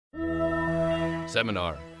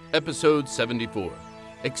Seminar, Episode 74,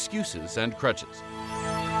 Excuses and Crutches.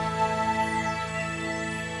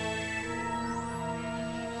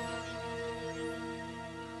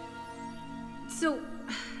 So,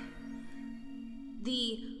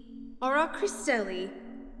 the Auroch Cristelli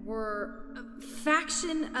were a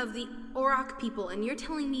faction of the Auroch people, and you're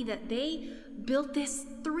telling me that they built this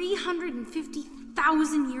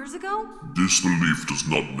 350,000 years ago? This belief does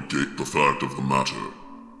not negate the fact of the matter.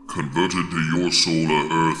 Converted to your solar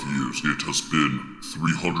Earth years, it has been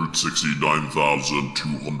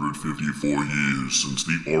 369,254 years since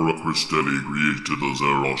the Auroch Cristelli created the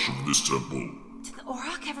Zerosh of this temple. Did the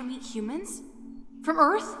Auroch ever meet humans? From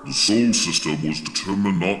Earth? The Sol System was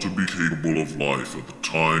determined not to be capable of life at the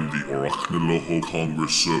time the Arachniloho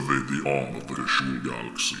Congress surveyed the arm of the Kashul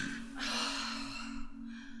Galaxy.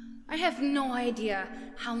 I have no idea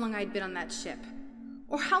how long I'd been on that ship.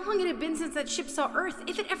 Or how long it had been since that ship saw Earth,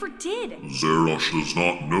 if it ever did. Zerosh does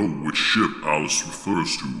not know which ship Alice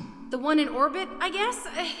refers to. The one in orbit, I guess?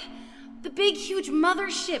 The big, huge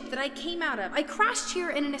mothership that I came out of. I crashed here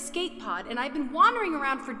in an escape pod, and I've been wandering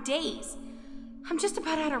around for days. I'm just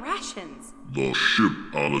about out of rations. The ship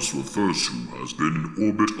Alice refers to has been in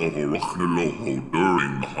orbit of Arachniloho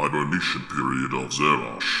during the hibernation period of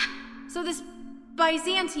Zerosh. So this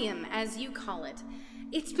Byzantium, as you call it,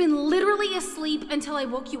 it's been literally asleep until I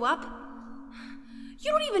woke you up?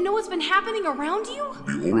 You don't even know what's been happening around you?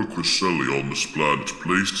 The Auroch Cristelli on this planet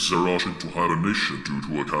placed Zerosh into hibernation due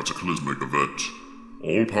to a cataclysmic event.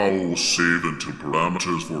 All power was saved until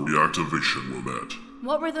parameters for reactivation were met.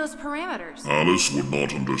 What were those parameters? Alice would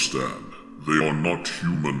not understand. They are not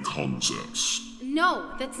human concepts.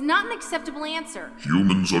 No, that's not an acceptable answer.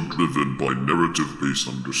 Humans are driven by narrative-based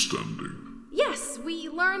understanding. Yes, we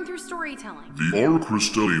learn through storytelling. The Auroch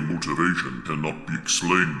Cristelli motivation cannot be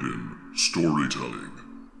explained in storytelling.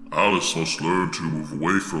 Alice must learn to move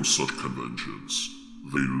away from such conventions.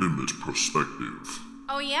 They limit perspective.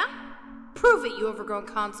 Oh yeah? Prove it, you overgrown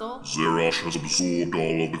console. Zerosh has absorbed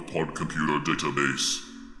all of the pod computer database.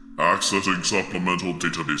 Accessing supplemental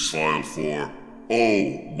database file for...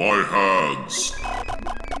 Oh, my hands!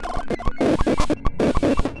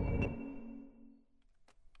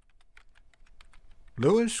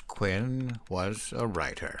 Lewis Quinn was a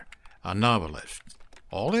writer, a novelist.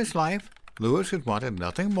 All his life, Lewis had wanted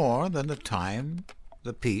nothing more than the time,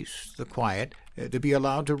 the peace, the quiet, to be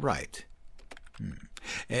allowed to write.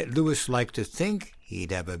 Lewis liked to think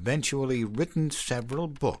he'd have eventually written several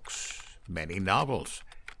books, many novels,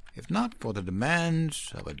 if not for the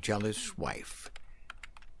demands of a jealous wife.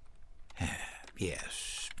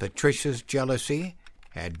 Yes, Patricia's jealousy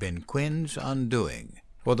had been Quinn's undoing,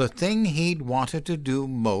 for the thing he'd wanted to do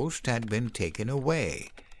most had been taken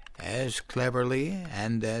away, as cleverly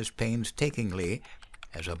and as painstakingly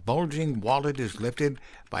as a bulging wallet is lifted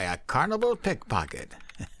by a carnival pickpocket,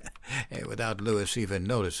 without Lewis even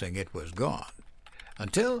noticing it was gone,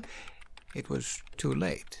 until it was too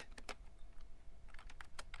late.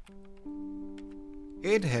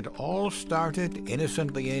 It had all started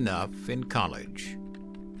innocently enough in college.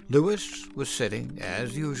 Lewis was sitting,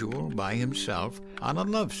 as usual, by himself on a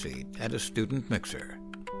love seat at a student mixer,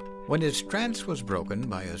 when his trance was broken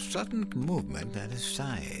by a sudden movement at his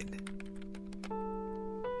side.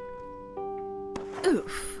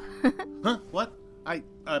 Oof. Huh? What?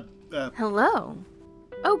 Hello.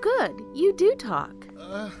 Oh, good. You do talk.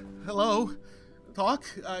 Hello? Talk?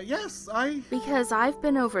 Yes, Because I've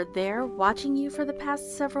been over there watching you for the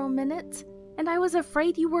past several minutes, and I was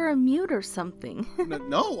afraid you were a mute or something.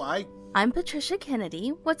 No, I'm Patricia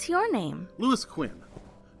Kennedy. What's your name? Lewis Quinn.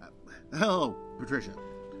 Hello, Patricia.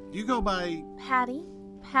 Do you go by... Patty?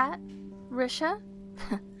 Pat? Risha?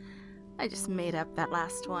 I just made up that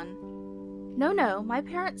last one. No, my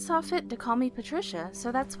parents saw fit to call me Patricia,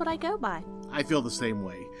 so that's what I go by. I feel the same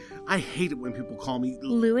way. I hate it when people call me...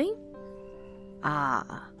 Louie?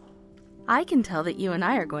 Ah. I can tell that you and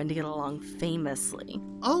I are going to get along famously.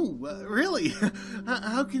 Oh, really?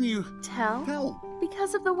 How can you... Tell?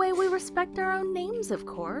 Because of the way we respect our own names, of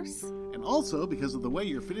course. And also because of the way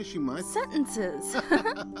you're finishing my... sentences.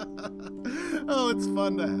 Oh, it's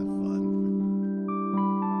fun to have fun.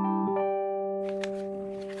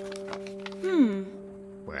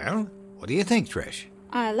 Well, what do you think, Trish?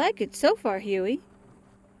 I like it so far, Huey.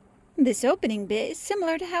 This opening bit is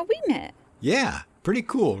similar to how we met. Yeah, pretty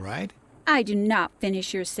cool, right? I do not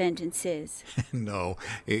finish your sentences. No,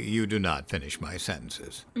 you do not finish my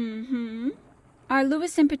sentences. Mm-hmm. Are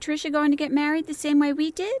Lewis and Patricia going to get married the same way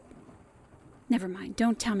we did? Never mind,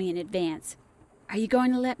 don't tell me in advance. Are you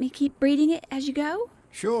going to let me keep breeding it as you go?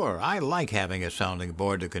 Sure, I like having a sounding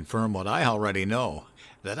board to confirm what I already know,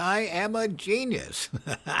 that I am a genius.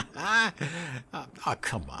 Oh,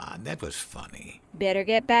 come on, that was funny. Better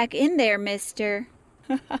get back in there, mister.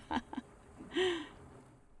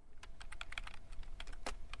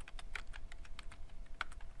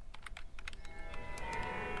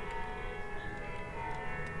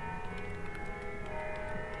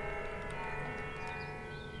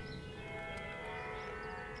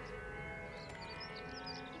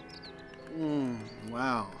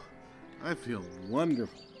 Wow. I feel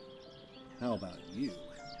wonderful. How about you?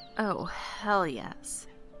 Oh, hell yes.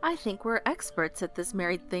 I think we're experts at this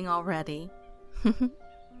married thing already.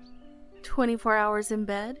 24 hours in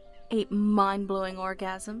bed, 8 mind-blowing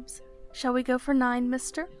orgasms. Shall we go for 9,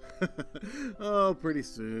 mister? Oh, pretty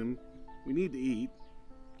soon. We need to eat.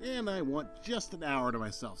 And I want just an hour to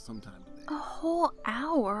myself sometime today. A whole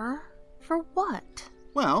hour? For what?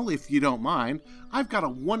 Well, if you don't mind, I've got a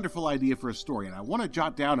wonderful idea for a story, and I want to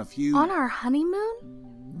jot down a few... On our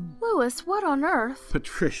honeymoon? Louis, what on earth?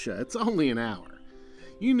 Patricia, it's only an hour.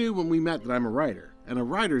 You knew when we met that I'm a writer, and a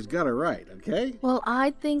writer's gotta write, okay? Well,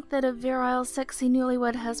 I'd think that a virile, sexy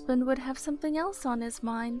newlywed husband would have something else on his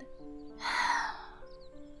mind.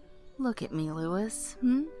 Look at me, Louis,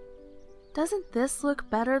 Doesn't this look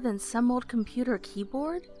better than some old computer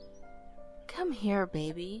keyboard? Come here,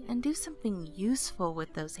 baby, and do something useful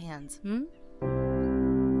with those hands,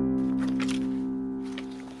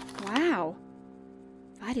 Wow.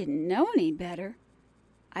 If I didn't know any better,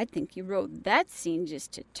 I'd think you wrote that scene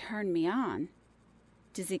just to turn me on.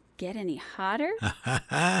 Does it get any hotter?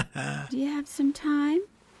 Do you have some time?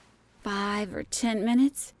 5 or 10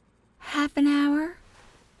 minutes? Half an hour?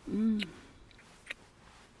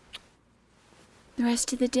 The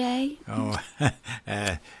rest of the day? Oh,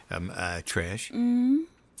 Trish?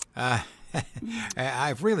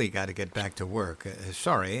 I've really got to get back to work.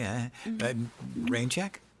 Sorry. Rain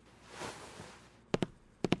check?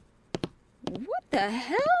 What the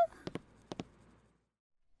hell?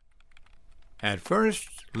 At first,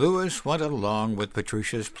 Louis went along with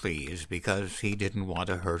Patricia's pleas because he didn't want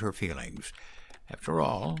to hurt her feelings. After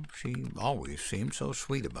all, she always seemed so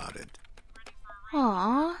sweet about it.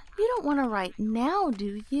 Aw, you don't want to write now,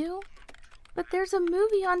 do you? But there's a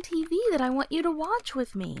movie on TV that I want you to watch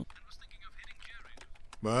with me.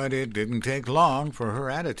 But it didn't take long for her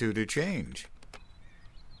attitude to change.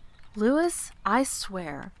 Louis, I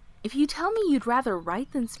swear, if you tell me you'd rather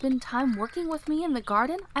write than spend time working with me in the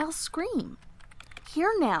garden, I'll scream.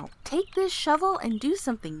 Here now, take this shovel and do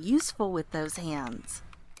something useful with those hands.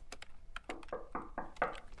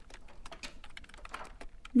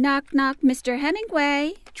 Knock, knock, Mr.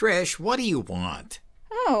 Hemingway. Trish, what do you want?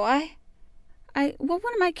 Oh, well,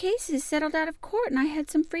 one of my cases settled out of court and I had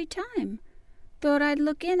some free time. Thought I'd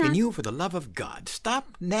look in on... Can you, for the love of God,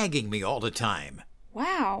 stop nagging me all the time?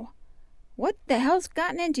 Wow. What the hell's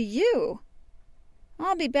gotten into you?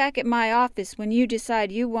 I'll be back at my office when you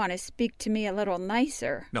decide you want to speak to me a little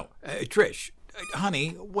nicer. No, Trish,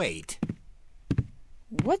 honey, wait.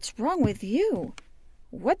 What's wrong with you?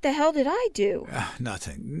 What the hell did I do?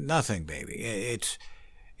 Nothing, baby.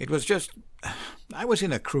 It was just, I was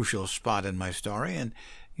in a crucial spot in my story, and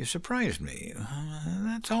you surprised me.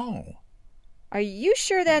 That's all. Are you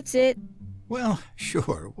sure that's it? Well,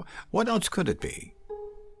 sure. What else could it be?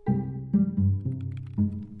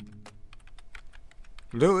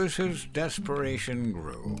 Louis's desperation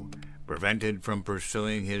grew. Prevented from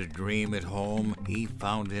pursuing his dream at home, he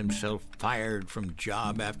found himself fired from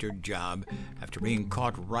job after job after being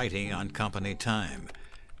caught writing on company time.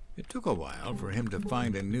 It took a while for him to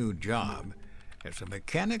find a new job as a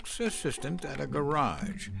mechanic's assistant at a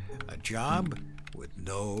garage, a job with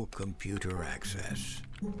no computer access.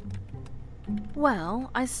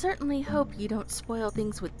 Well, I certainly hope you don't spoil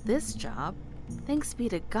things with this job. Thanks be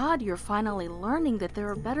to God you're finally learning that there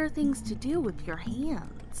are better things to do with your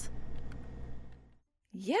hands.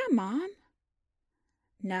 Yeah, Mom.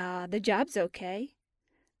 Nah, the job's okay.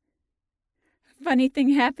 Funny thing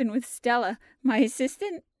happened with Stella, my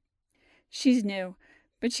assistant. She's new,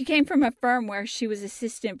 but she came from a firm where she was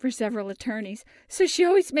assistant for several attorneys, so she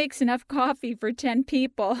always makes enough coffee for 10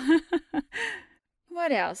 people.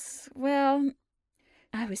 What else? Well,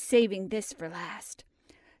 I was saving this for last.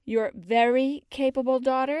 Your very capable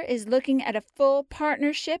daughter is looking at a full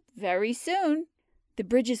partnership very soon. The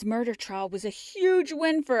Bridges murder trial was a huge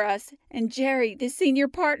win for us, and Jerry, the senior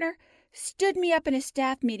partner, stood me up in a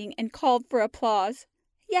staff meeting and called for applause.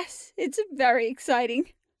 Yes, it's very exciting.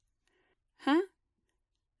 Huh?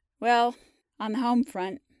 Well, on the home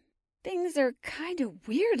front, things are kind of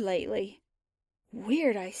weird lately.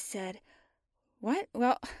 Weird, I said. What?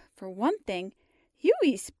 Well, for one thing,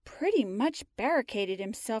 Huey's pretty much barricaded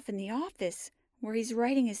himself in the office where he's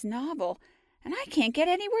writing his novel, and I can't get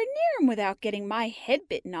anywhere near him without getting my head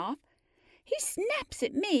bitten off. He snaps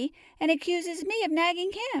at me and accuses me of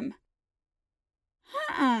nagging him.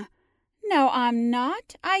 No, I'm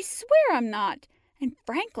not. I swear I'm not. And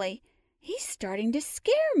frankly, he's starting to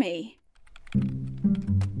scare me.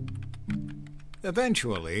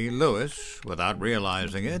 Eventually, Louis, without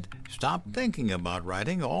realizing it, stopped thinking about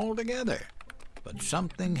writing altogether. But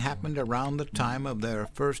something happened around the time of their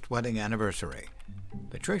first wedding anniversary.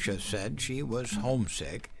 Patricia said she was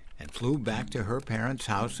homesick and flew back to her parents'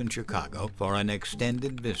 house in Chicago for an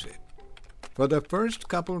extended visit. For the first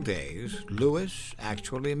couple days, Louis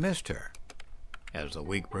actually missed her. As the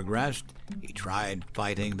week progressed, he tried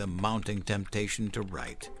fighting the mounting temptation to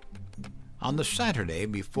write. On the Saturday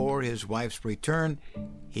before his wife's return,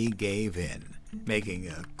 he gave in, making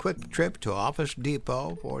a quick trip to Office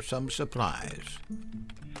Depot for some supplies.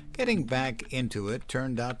 Getting back into it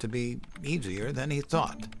turned out to be easier than he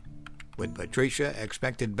thought. With Patricia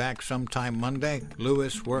expected back sometime Monday,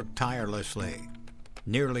 Louis worked tirelessly.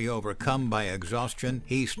 Nearly overcome by exhaustion,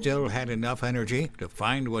 he still had enough energy to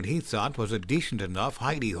find what he thought was a decent enough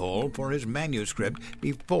hidey hole for his manuscript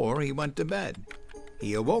before he went to bed.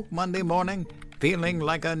 He awoke Monday morning feeling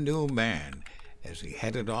like a new man as he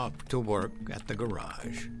headed off to work at the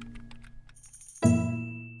garage.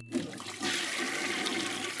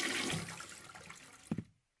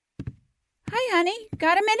 Hi, honey.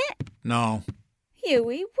 Got a minute? No.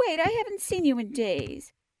 Huey, wait, I haven't seen you in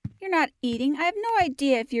days. You're not eating. I have no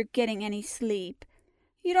idea if you're getting any sleep.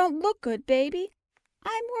 You don't look good, baby.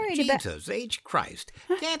 I'm worried about... Jesus H. Christ.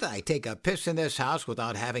 Can't I take a piss in this house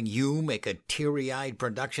without having you make a teary-eyed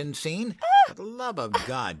production scene? For the love of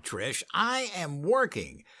God, Trish, I am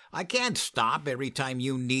working. I can't stop every time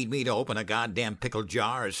you need me to open a goddamn pickle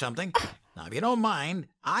jar or something. Now, if you don't mind,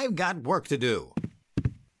 I've got work to do.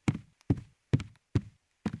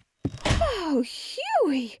 Oh,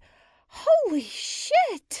 Huey! Holy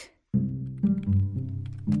shit!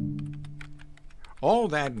 All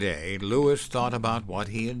that day, Louis thought about what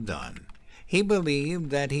he had done. He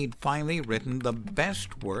believed that he'd finally written the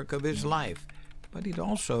best work of his life, but he'd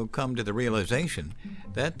also come to the realization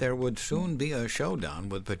that there would soon be a showdown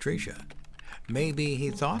with Patricia. Maybe,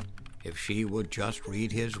 he thought, if she would just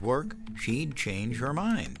read his work, she'd change her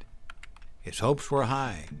mind. His hopes were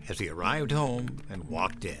high as he arrived home and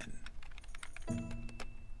walked in.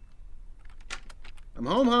 I'm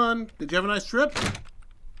home, hon. Did you have a nice trip?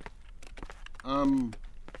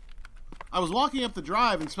 I was walking up the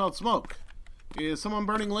drive and smelled smoke. Is someone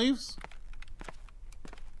burning leaves?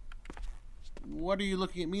 What are you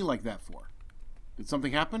looking at me like that for? Did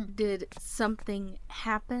something happen? Did something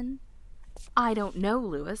happen? I don't know,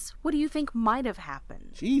 Louis. What do you think might have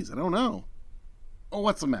happened? Jeez, I don't know. Oh,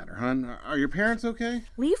 what's the matter, hon? Are your parents okay?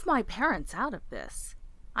 Leave my parents out of this.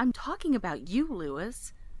 I'm talking about you,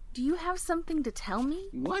 Louis. Do you have something to tell me?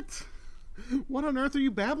 What? What on earth are you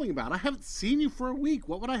babbling about? I haven't seen you for a week.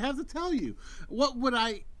 What would I have to tell you? What would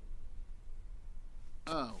I...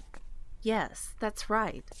 Oh. Yes, that's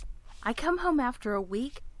right. I come home after a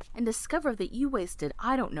week and discover that you wasted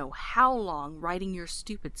I don't know how long writing your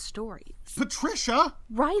stupid stories. Patricia!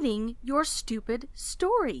 Writing your stupid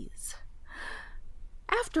stories.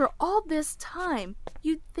 After all this time,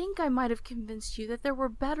 you'd think I might have convinced you that there were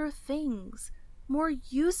better things, more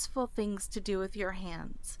useful things to do with your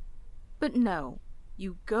hands. But no,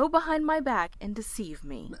 you go behind my back and deceive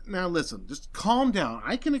me. Now listen, just calm down.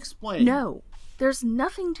 I can explain. No, there's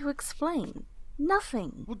nothing to explain.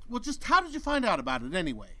 Nothing. Well, just how did you find out about it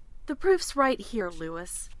anyway? The proof's right here,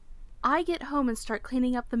 Louis. I get home and start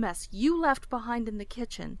cleaning up the mess you left behind in the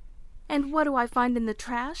kitchen. And what do I find in the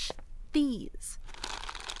trash? These.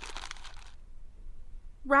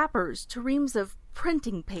 Wrappers to reams of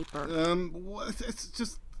printing paper. It's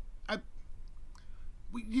just...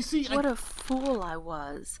 You see, What a fool I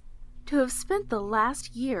was. To have spent the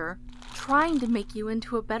last year trying to make you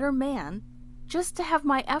into a better man, just to have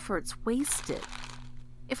my efforts wasted.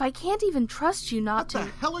 If I can't even trust you not to... What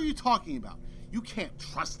the hell are you talking about? You can't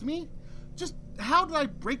trust me? Just how did I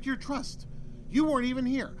break your trust? You weren't even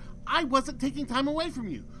here. I wasn't taking time away from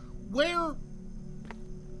you. Where...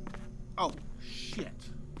 Oh, shit.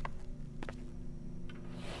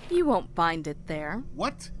 You won't find it there.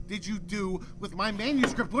 What did you do with my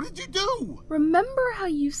manuscript? What did you do? Remember how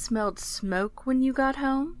you smelled smoke when you got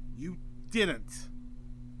home? You didn't.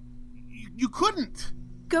 You couldn't.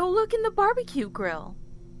 Go look in the barbecue grill.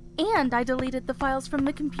 And I deleted the files from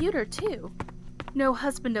the computer, too. No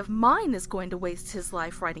husband of mine is going to waste his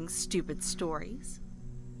life writing stupid stories.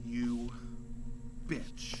 You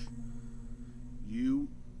bitch. You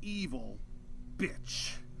evil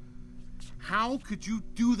bitch. How could you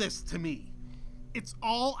do this to me? It's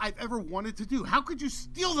all I've ever wanted to do. How could you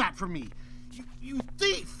steal that from me? You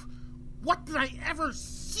thief! What did I ever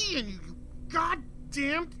see in you, you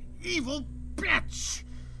goddamned evil bitch?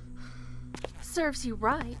 Serves you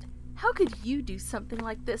right. How could you do something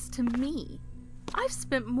like this to me? I've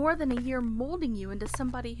spent more than a year molding you into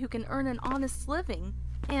somebody who can earn an honest living.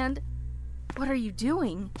 And what are you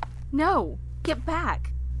doing? No, get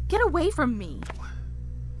back. Get away from me.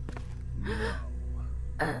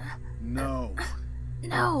 No.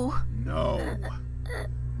 No. No.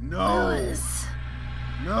 No. Louis.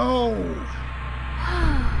 No.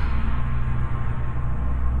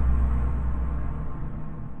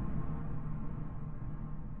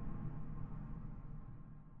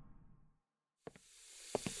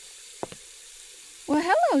 Well,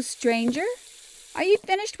 hello, stranger. Are you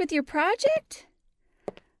finished with your project?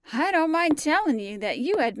 I don't mind telling you that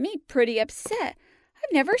you had me pretty upset.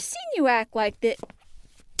 I've never seen you act like this.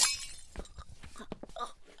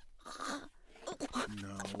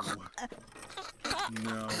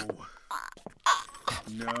 No.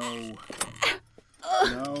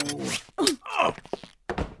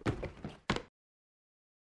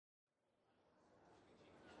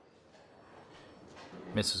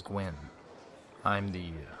 Mrs. Gwynn, I'm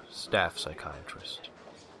the staff psychiatrist.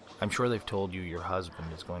 I'm sure they've told you your husband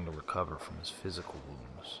is going to recover from his physical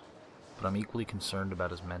wounds, but I'm equally concerned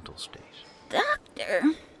about his mental state.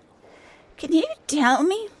 Doctor, can you tell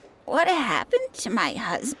me what happened to my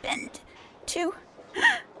husband to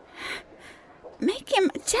make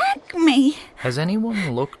him attack me? Has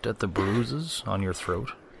anyone looked at the bruises on your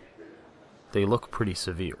throat? They look pretty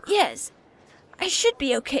severe. Yes, I should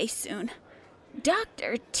be okay soon.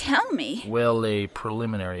 Doctor, tell me. Well, a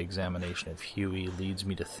preliminary examination of Huey leads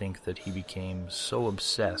me to think that he became so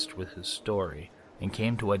obsessed with his story and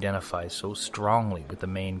came to identify so strongly with the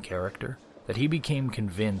main character that he became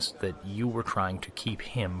convinced that you were trying to keep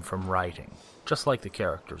him from writing, just like the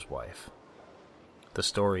character's wife. The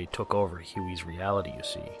story took over Huey's reality, you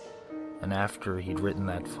see, and after he'd written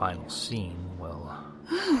that final scene, well...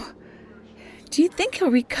 Do you think he'll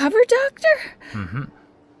recover, Doctor? Mm-hmm.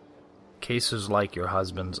 Cases like your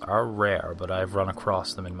husband's are rare, but I've run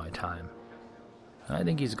across them in my time. I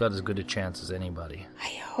think he's got as good a chance as anybody.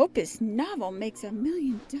 I hope his novel makes $1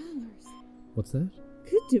 million. What's that?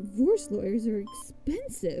 Good divorce lawyers are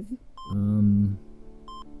expensive. And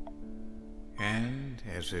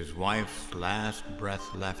as his wife's last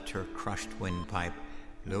breath left her crushed windpipe,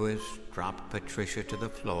 Louis dropped Patricia to the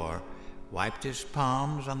floor, wiped his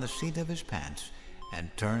palms on the seat of his pants,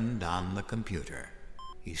 and turned on the computer.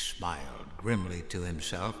 He smiled grimly to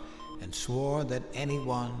himself and swore that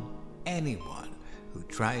anyone who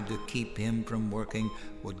tried to keep him from working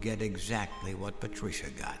would get exactly what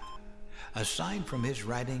Patricia got. Aside from his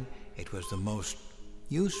writing, it was the most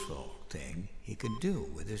useful thing he could do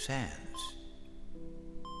with his hands.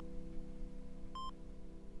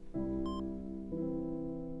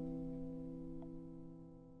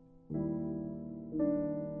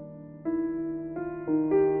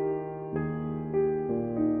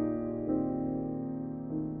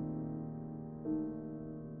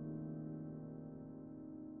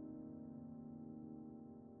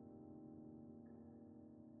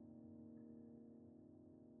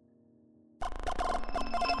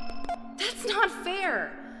 That's not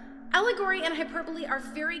fair. Allegory and hyperbole are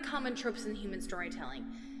very common tropes in human storytelling.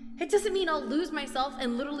 It doesn't mean I'll lose myself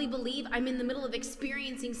and literally believe I'm in the middle of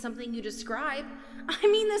experiencing something you describe. I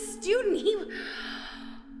mean, the student,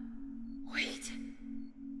 Wait.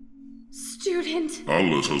 Student.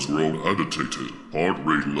 Alice has grown agitated, heart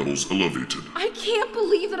rate levels elevated. I can't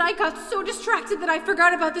believe that I got so distracted that I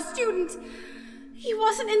forgot about the student. He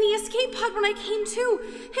wasn't in the escape pod when I came to.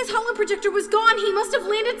 His holoprojector was gone. He must have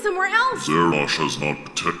landed somewhere else. Zerash has not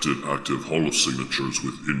detected active holosignatures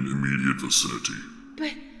within immediate vicinity.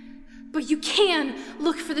 But you can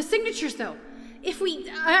look for the signatures, though. If we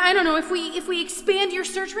expand your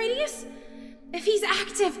search radius? If he's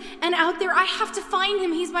active and out there, I have to find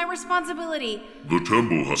him. He's my responsibility. The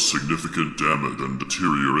temple has significant damage and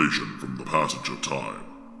deterioration from the passage of time.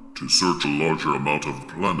 To search a larger amount of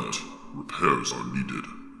the planet, repairs are needed.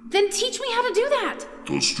 Then teach me how to do that.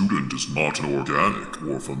 The student is not an organic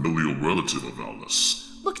or familial relative of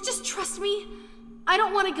Alice. Look, just trust me. I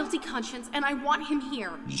don't want a guilty conscience, and I want him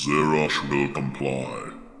here. Zerash will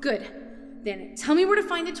comply. Good. Then tell me where to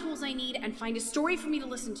find the tools I need and find a story for me to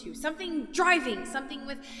listen to. Something driving, something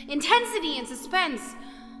with intensity and suspense.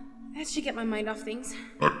 That should get my mind off things.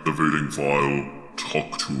 Activating file,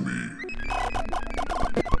 talk to me.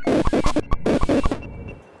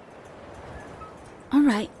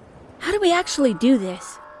 actually do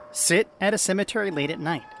this? Sit at a cemetery late at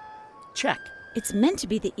night. Check. It's meant to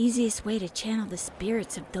be the easiest way to channel the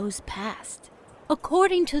spirits of those past.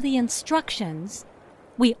 According to the instructions,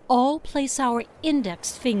 we all place our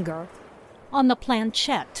index finger on the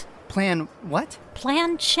planchette. Plan what?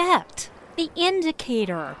 Planchette. The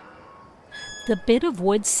indicator. The bit of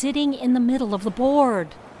wood sitting in the middle of the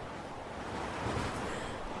board.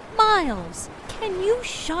 Miles, can you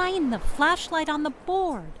shine the flashlight on the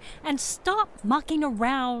board and stop mucking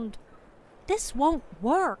around? This won't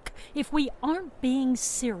work if we aren't being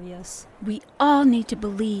serious. We all need to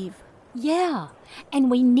believe. Yeah,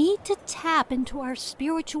 and we need to tap into our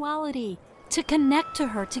spirituality to connect to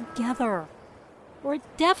her together, or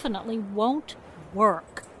it definitely won't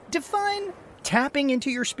work. Define tapping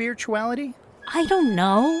into your spirituality? I don't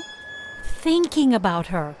know. Thinking about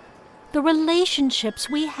her, the relationships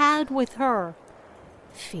we had with her,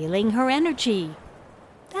 feeling her energy,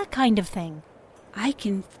 that kind of thing. I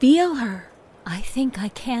can feel her. I think I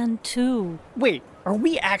can too. Wait, are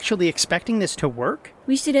we actually expecting this to work?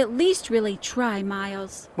 We should at least really try,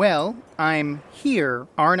 Miles. Well, I'm here,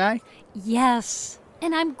 aren't I? Yes,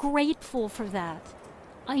 and I'm grateful for that.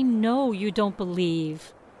 I know you don't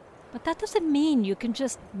believe, but that doesn't mean you can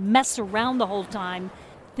just mess around the whole time.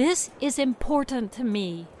 This is important to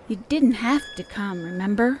me. You didn't have to come,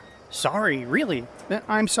 remember? Sorry, really.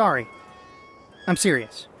 I'm sorry. I'm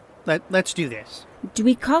serious. Let's do this. Do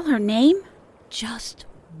we call her name? Just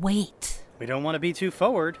wait. We don't want to be too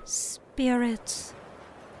forward. Spirits,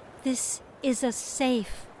 this is a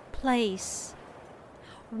safe place.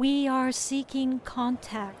 We are seeking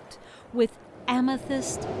contact with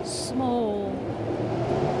Amethyst Smole.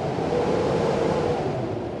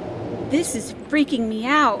 This is freaking me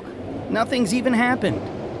out. Nothing's even happened.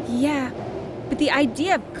 Yeah, but the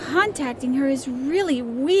idea of contacting her is really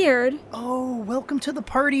weird. Oh, welcome to the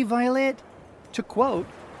party, Violet. To quote,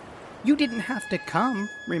 you didn't have to come,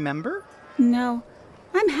 remember? No,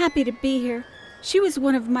 I'm happy to be here. She was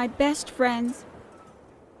one of my best friends.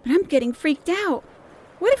 But I'm getting freaked out.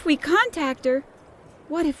 What if we contact her?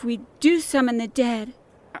 What if we do summon the dead?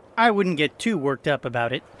 I wouldn't get too worked up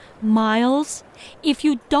about it. Miles, if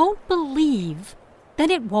you don't believe, then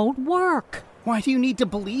it won't work. Why do you need to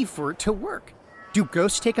believe for it to work? Do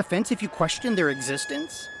ghosts take offense if you question their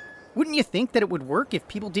existence? Wouldn't you think that it would work if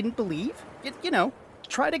people didn't believe? You know,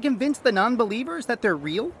 try to convince the non-believers that they're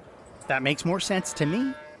real? That makes more sense to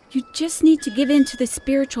me. You just need to give in to the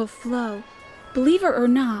spiritual flow, believe it or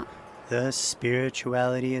not. The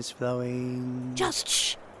spirituality is flowing. Just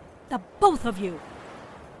shh! The both of you!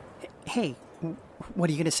 Hey, what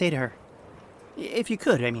are you going to say to her? If you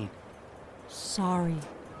could, I mean. Sorry.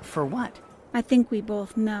 For what? I think we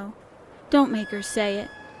both know. Don't make her say it.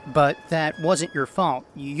 But that wasn't your fault.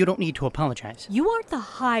 You don't need to apologize. You aren't the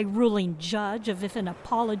high ruling judge of if an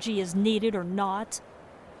apology is needed or not.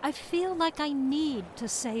 I feel like I need to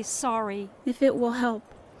say sorry. If it will help,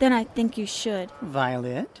 then I think you should.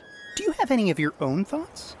 Violet, do you have any of your own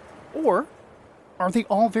thoughts? Or are they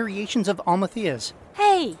all variations of Almathea's?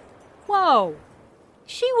 Hey! Whoa!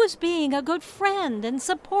 She was being a good friend and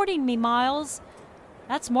supporting me, Miles.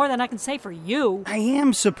 That's more than I can say for you. I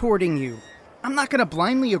am supporting you. I'm not going to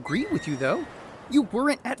blindly agree with you, though. You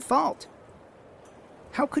weren't at fault.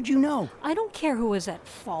 How could you know? I don't care who is at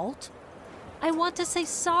fault. I want to say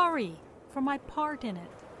sorry for my part in it.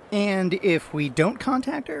 And if we don't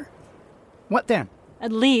contact her? What then?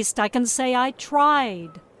 At least I can say I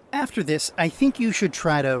tried. After this, I think you should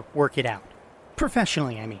try to work it out.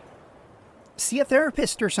 Professionally, I mean. See a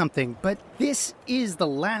therapist or something, but this is the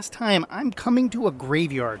last time I'm coming to a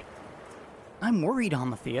graveyard. I'm worried,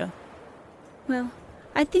 Almathea. Well,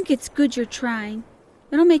 I think it's good you're trying.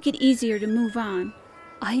 It'll make it easier to move on.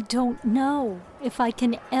 I don't know if I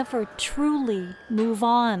can ever truly move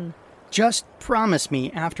on. Just promise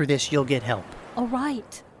me after this you'll get help. All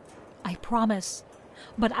right. I promise.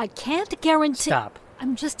 But I can't guarantee... Stop.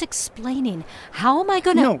 I'm just explaining. How am I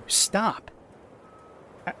gonna... No, stop.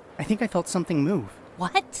 I think I felt something move.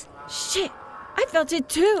 What? Shit! I felt it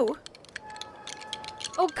too!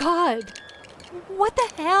 Oh, God. What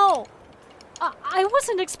the hell? I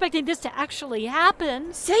wasn't expecting this to actually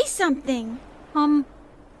happen. Say something!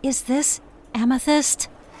 Is this Amethyst?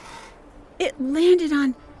 It landed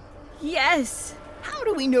on... Yes! How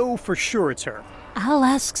do we know for sure it's her? I'll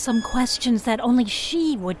ask some questions that only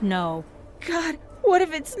she would know. God, what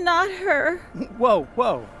if it's not her? Whoa,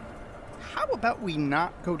 whoa. How about we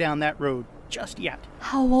not go down that road just yet?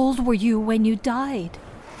 How old were you when you died?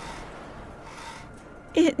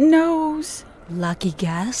 It knows. Lucky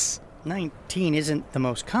guess. 19 isn't the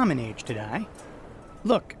most common age to die.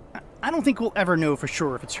 Look, I don't think we'll ever know for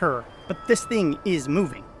sure if it's her, but this thing is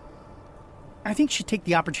moving. I think she'd take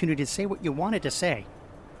the opportunity to say what you wanted to say.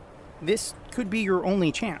 This could be your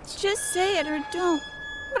only chance. Just say it or don't.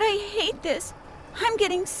 But I hate this. I'm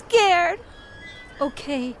getting scared.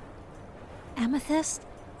 Okay, Amethyst,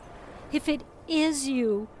 if it is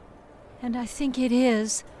you, and I think it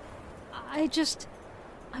is, I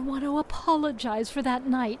want to apologize for that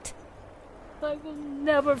night. I will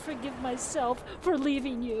never forgive myself for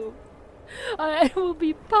leaving you. I will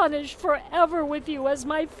be punished forever with you as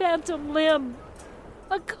my phantom limb.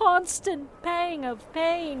 A constant pang of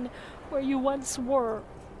pain where you once were.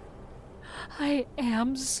 I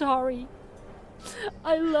am sorry.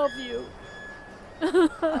 I love you.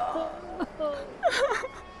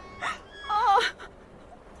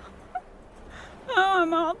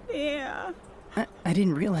 Amalthea. I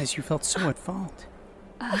didn't realize you felt so at fault.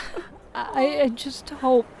 I just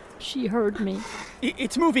hope she heard me.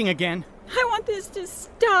 It's moving again. I want this to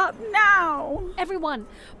stop now. Everyone,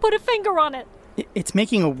 put a finger on it. It's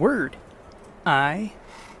making a word. I...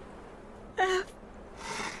 F-O-R-G.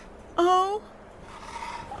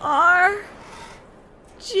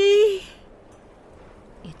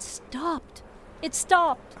 It stopped. It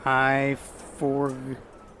stopped. I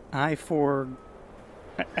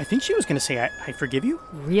think she was going to say, I forgive you?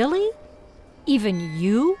 Really? Even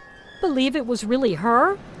you believe it was really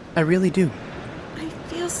her? I really do. I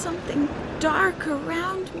feel something dark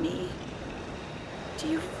around me. Do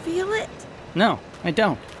you feel it? No, I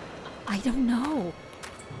don't. I don't know.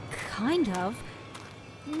 Kind of.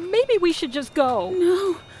 Maybe we should just go.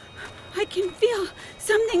 No. I can feel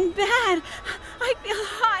something bad. I feel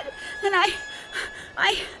hot, and I...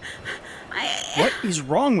 What is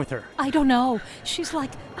wrong with her? I don't know. She's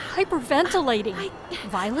like hyperventilating.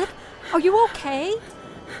 Violet, are you okay?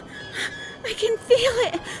 I can feel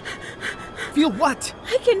it. Feel what?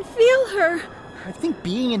 I can feel her. I think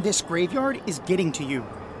being in this graveyard is getting to you.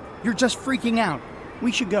 You're just freaking out.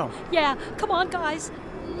 We should go. Yeah, come on, guys.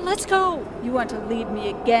 Let's go. You want to leave me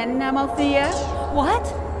again, Amalthea?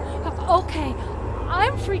 What? Okay,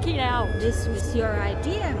 I'm freaking out. This was your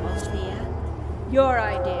idea, Amalthea. Your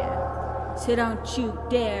idea. So don't you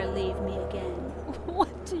dare leave me again.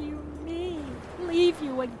 What do you mean? Leave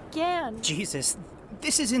you again? Jesus,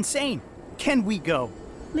 this is insane. Can we go?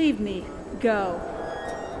 Leave me. Go.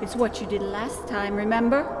 It's what you did last time,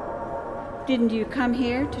 remember? Didn't you come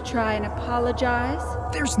here to try and apologize?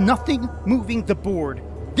 There's nothing moving the board.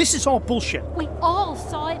 This is all bullshit. We all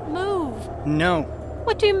saw it move. No.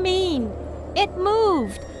 What do you mean? It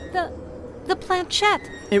moved. The planchette.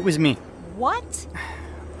 It was me. What?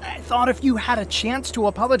 I thought if you had a chance to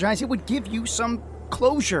apologize, it would give you some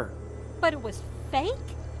closure. But it was fake?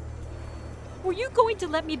 Were you going to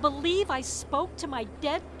let me believe I spoke to my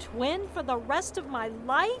dead twin for the rest of my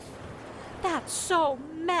life? That's so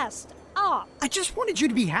messed up. I just wanted you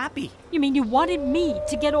to be happy. You mean you wanted me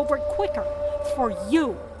to get over it quicker? For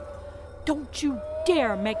you? Don't you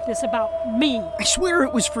dare make this about me. I swear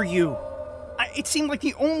it was for you. It seemed like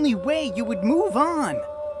the only way you would move on.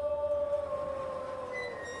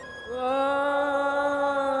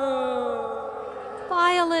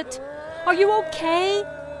 Violet, are you okay?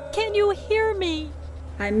 Can you hear me?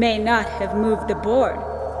 I may not have moved the board,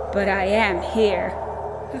 but I am here.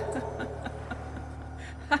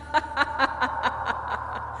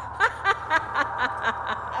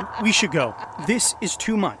 We should go. This is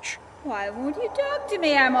too much. Why won't you talk to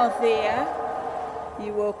me, Amalthea?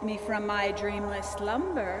 You woke me from my dreamless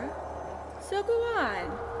slumber. So go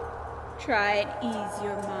on. Try and ease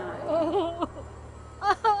your mind.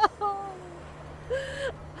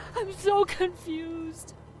 I'm so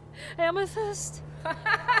confused. Amethyst?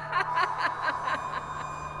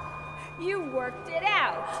 You worked it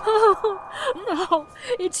out. Oh, no,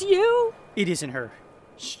 it's you? It isn't her.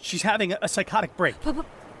 She's having a psychotic break. But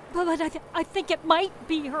I think it might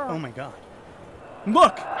be her. Oh my god.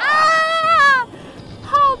 Look! Ah!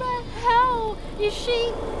 How the hell is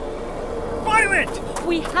she? Violet!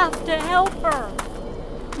 We have to help her.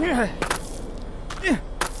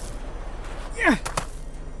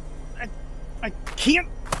 I can't...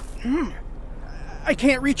 I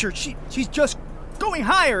can't reach her. She's just going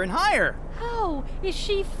higher and higher. How is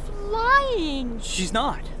she flying? She's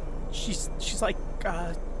not. She's like,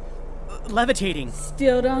 levitating.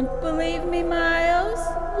 Still don't believe me, Miles?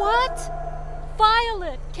 What?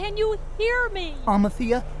 Violet, can you hear me?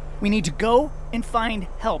 Amalthea, we need to go and find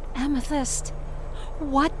help. Amethyst,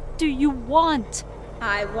 what do you want?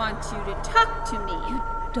 I want you to talk to me. You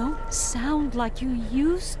don't sound like you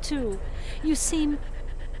used to. You seem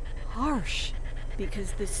harsh.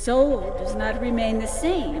 Because the soul does not remain the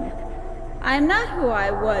same. I'm not who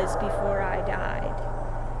I was before I died.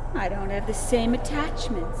 I don't have the same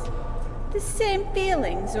attachments, the same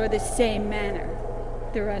feelings, or the same manner.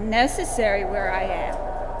 They're unnecessary where I am.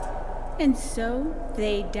 And so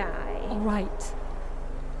they die. All right.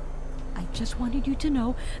 I just wanted you to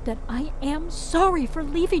know that I am sorry for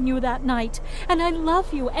leaving you that night, and I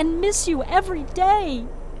love you and miss you every day.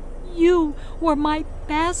 You were my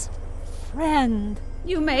best friend.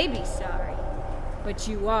 You may be sorry, but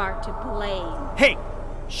you are to blame. Hey,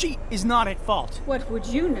 she is not at fault. What would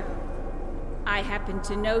you know? I happen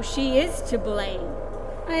to know she is to blame.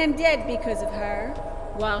 I am dead because of her,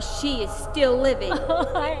 while she is still living.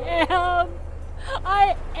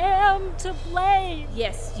 I am to blame.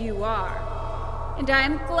 Yes, you are. And I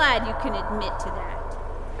am glad you can admit to that.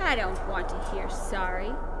 I don't want to hear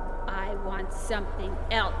sorry. I want something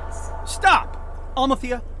else. Stop!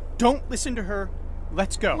 Almathea, don't listen to her.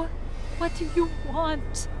 Let's go. What do you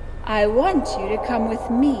want? I want you to come with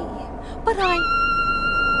me. But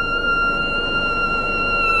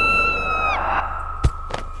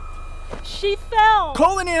She fell!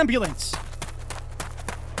 Call an ambulance!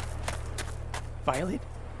 Violet,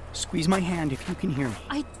 squeeze my hand if you can hear me.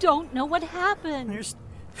 I don't know what happened. There's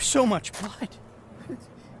so much blood.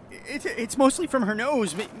 It's mostly from her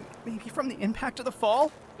nose, maybe from the impact of the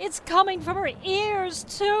fall. It's coming from her ears,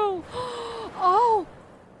 too. Oh,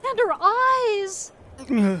 and her eyes.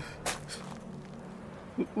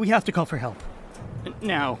 We have to call for help.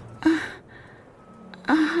 Now.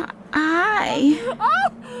 Oh,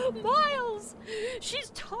 Miles! She's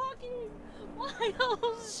talking!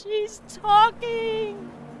 Miles, she's talking!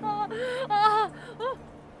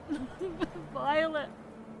 Violet,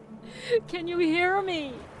 can you hear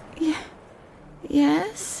me?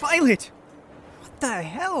 Yes? Violet! What the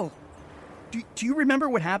hell? Do you remember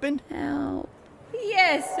what happened? Help.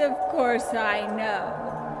 Yes, of course I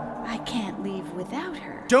know. I can't leave without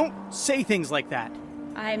her. Don't say things like that.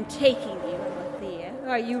 I'm taking you, Alethea.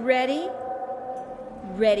 Are you ready?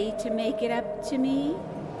 Ready to make it up to me?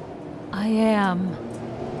 I am.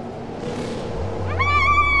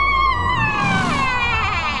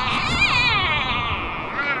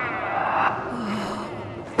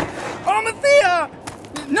 Almathea!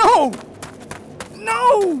 No!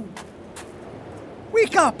 No!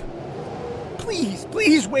 Wake up!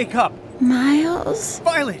 Please wake up! Miles?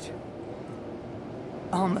 Violet!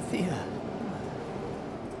 Almathea.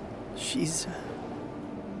 She's...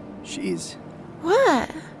 What?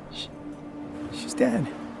 She's dead.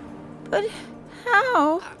 But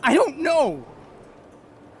how? I don't know!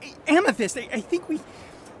 Amethyst, I think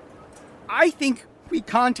we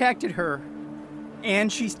contacted her,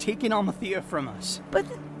 and she's taken Almathea from us. But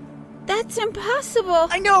that's impossible.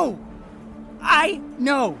 I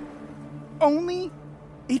know! Only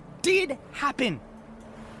it did happen.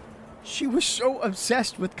 She was so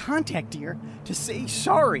obsessed with Contact Deer to say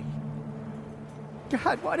sorry.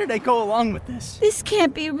 God, why did I go along with this? This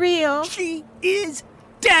can't be real. She is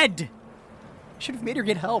dead! Should have made her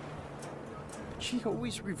get help. But she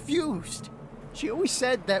always refused. She always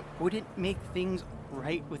said that wouldn't make things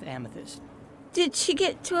right with Amethyst. Did she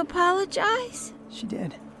get to apologize? She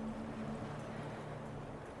did.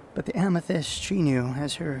 But the Amethyst she knew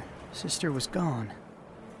as her sister was gone.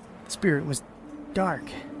 The spirit was dark,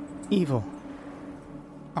 evil.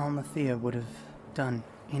 Almathea would have done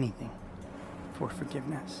anything for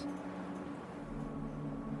forgiveness.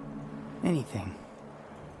 Anything.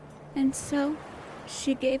 And so,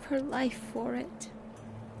 she gave her life for it.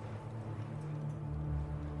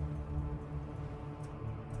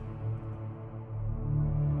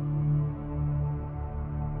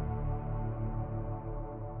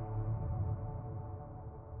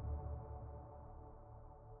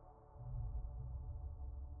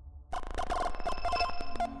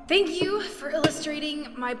 Thank you for illustrating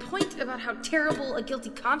my point about how terrible a guilty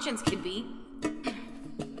conscience can be.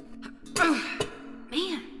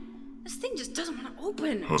 Man, this thing just doesn't want to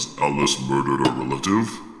open. Has Alice murdered a relative?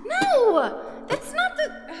 No! That's not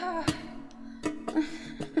the...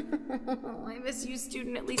 I miss you,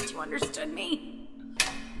 student. At least you understood me.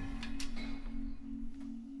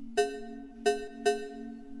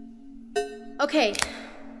 Okay,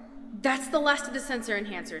 that's the last of the sensor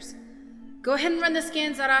enhancers. Go ahead and run the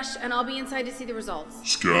scan, Zarash, and I'll be inside to see the results.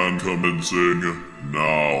 Scan commencing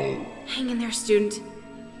now. Hang in there, student.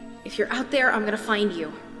 If you're out there, I'm gonna find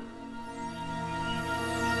you.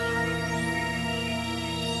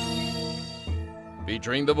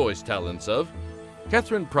 Featuring the voice talents of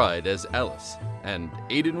Catherine Pride as Alice and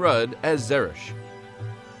Aidan Rudd as Zeresh.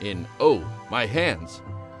 In Oh, My Hands,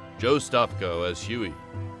 Joe Stopko as Huey,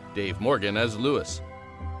 Dave Morgan as Lewis,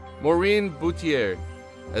 Maureen Boutier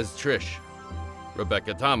as Trish,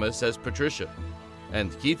 Rebecca Thomas as Patricia,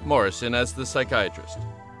 and Keith Morrison as the psychiatrist.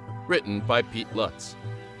 Written by Pete Lutz.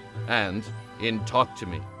 And in Talk to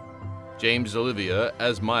Me, James Olivia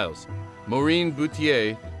as Miles, Maureen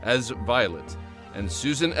Boutier as Violet, and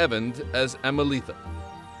Susan Evans as Amelitha.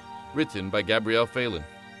 Written by Gabrielle Phelan.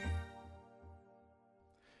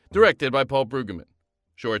 Directed by Paul Brueggemann.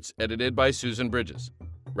 Shorts edited by Susan Bridges.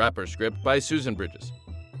 Wrapper script by Susan Bridges.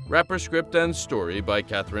 Wrapper script and story by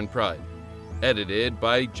Catherine Pride. Edited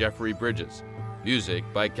by Jeffrey Bridges. Music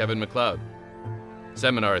by Kevin MacLeod.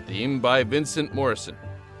 Seminar theme by Vincent Morrison.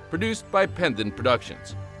 Produced by Pendant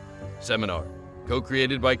Productions. Seminar,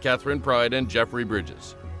 co-created by Catherine Pride and Jeffrey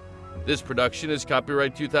Bridges. This production is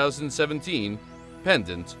copyright 2017,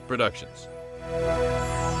 Pendant Productions.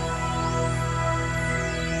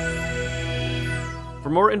 For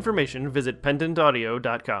more information, visit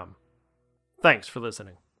pendantaudio.com. Thanks for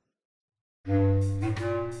listening.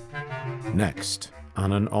 Next,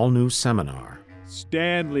 on an all-new seminar.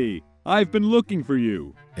 Stanley, I've been looking for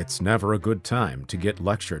you. It's never a good time to get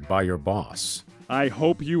lectured by your boss. I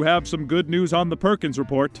hope you have some good news on the Perkins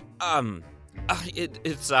report.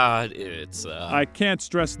 It's I can't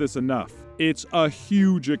stress this enough. It's a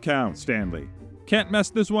huge account, Stanley. Can't mess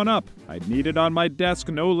this one up. I'd need it on my desk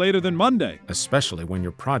no later than Monday. Especially when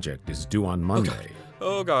your project is due on Monday.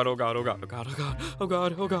 Oh God.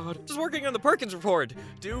 Just working on the Perkins report.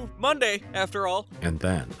 Due Monday, after all. And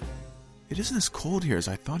then... It isn't as cold here as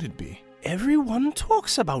I thought it'd be. Everyone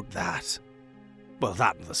talks about that. Well,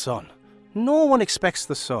 that and the sun. No one expects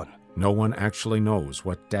the sun. No one actually knows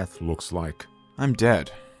what death looks like. I'm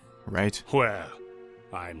dead, right? Well,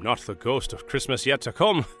 I'm not the ghost of Christmas yet to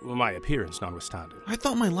come, my appearance notwithstanding. I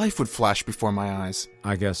thought my life would flash before my eyes.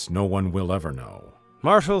 I guess no one will ever know.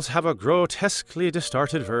 Mortals have a grotesquely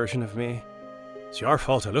distorted version of me. It's your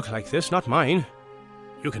fault I look like this, not mine.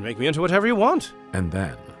 You can make me into whatever you want. And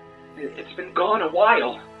then... It's been gone a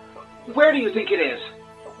while. Where do you think it is?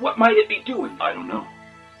 What might it be doing? I don't know.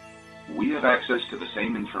 We have access to the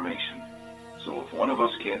same information. So if one of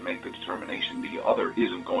us can't make the determination, the other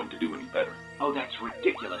isn't going to do any better. Oh, that's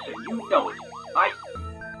ridiculous, and you know it.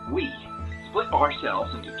 We split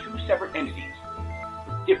ourselves into two separate entities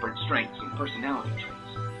with different strengths and personality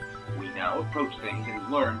traits. We now approach things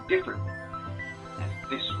and learn differently. As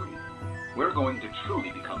this reads, we're going to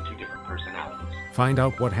truly become two different personalities. Find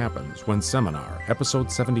out what happens when Seminar,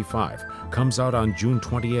 Episode 75, comes out on June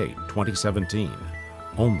 28, 2017.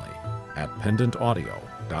 Only at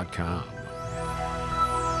pendantaudio.com.